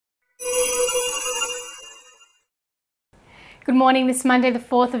Good morning, this Monday the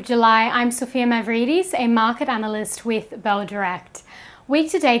 4th of July. I'm Sophia Mavridis, a market analyst with Bell Direct. Week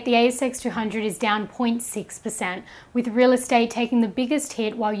to date, the ASX 200 is down 0.6%, with real estate taking the biggest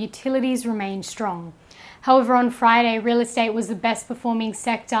hit while utilities remain strong. However, on Friday, real estate was the best performing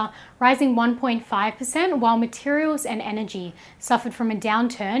sector, rising 1.5%, while materials and energy suffered from a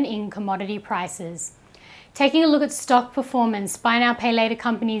downturn in commodity prices. Taking a look at stock performance, buy now pay later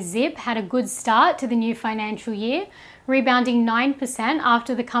company Zip had a good start to the new financial year, rebounding 9%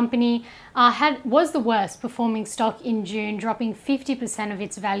 after the company was the worst performing stock in June, dropping 50% of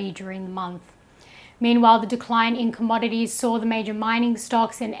its value during the month. Meanwhile, the decline in commodities saw the major mining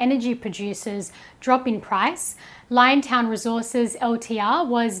stocks and energy producers drop in price. Liontown Resources LTR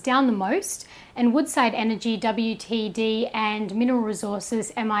was down the most, and Woodside Energy WTD and Mineral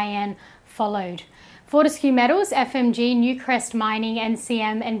Resources MIN followed. Fortescue Metals, FMG, Newcrest Mining,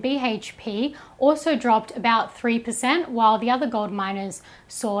 NCM and BHP also dropped about 3%, while the other gold miners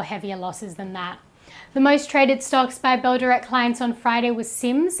saw heavier losses than that. The most traded stocks by Bell Direct clients on Friday was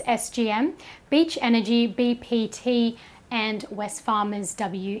Sims, SGM, Beach Energy, BPT and Wesfarmers,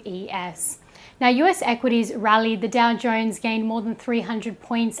 WES. Now, US equities rallied. The Dow Jones gained more than 300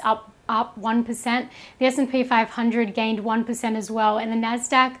 points, up 1%. The S&P 500 gained 1% as well, and the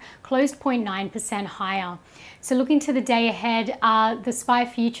Nasdaq closed 0.9% higher. So looking to the day ahead, the SPI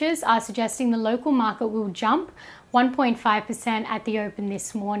futures are suggesting the local market will jump 1.5% at the open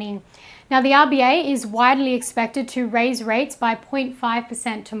this morning. Now, the RBA is widely expected to raise rates by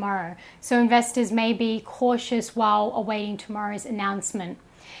 0.5% tomorrow, so investors may be cautious while awaiting tomorrow's announcement.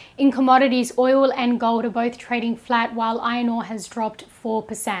 In commodities, oil and gold are both trading flat, while iron ore has dropped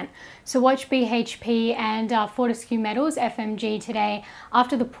 4%. So watch BHP and Fortescue Metals, FMG, today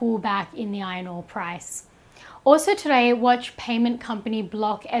after the pullback in the iron ore price. Also today, watch payment company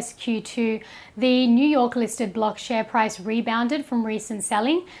Block SQ2. The New York listed Block share price rebounded from recent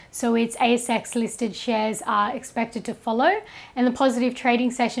selling, so its ASX listed shares are expected to follow, and the positive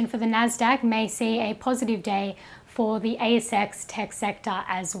trading session for the Nasdaq may see a positive day for the ASX tech sector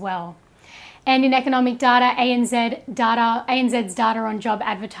as well. And in economic data, ANZ's data on job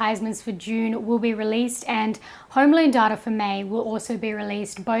advertisements for June will be released, and home loan data for May will also be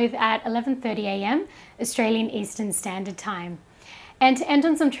released, both at 11:30 a.m. Australian Eastern Standard Time. And to end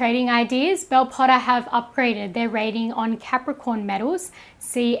on some trading ideas, Bell Potter have upgraded their rating on Capricorn Metals,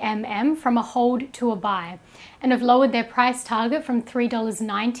 CMM, from a hold to a buy, and have lowered their price target from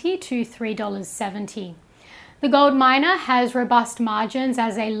 $3.90 to $3.70. The gold miner has robust margins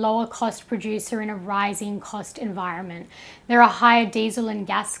as a lower cost producer in a rising cost environment. There are higher diesel and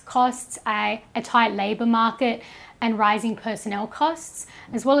gas costs, a tight labour market and rising personnel costs,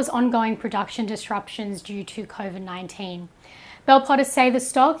 as well as ongoing production disruptions due to COVID-19. Bell Potter say the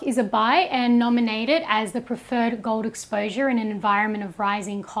stock is a buy and nominate it as the preferred gold exposure in an environment of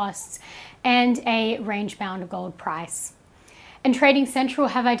rising costs and a range-bound gold price. And Trading Central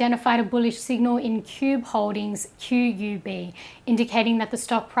have identified a bullish signal in Qube Holdings, QUB, indicating that the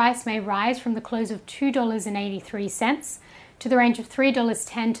stock price may rise from the close of $2.83 to the range of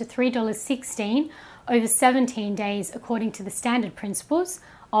 $3.10 to $3.16 over 17 days, according to the standard principles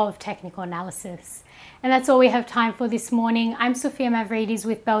of technical analysis. And that's all we have time for this morning. I'm Sophia Mavridis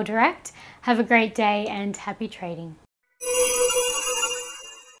with Bell Direct. Have a great day and happy trading.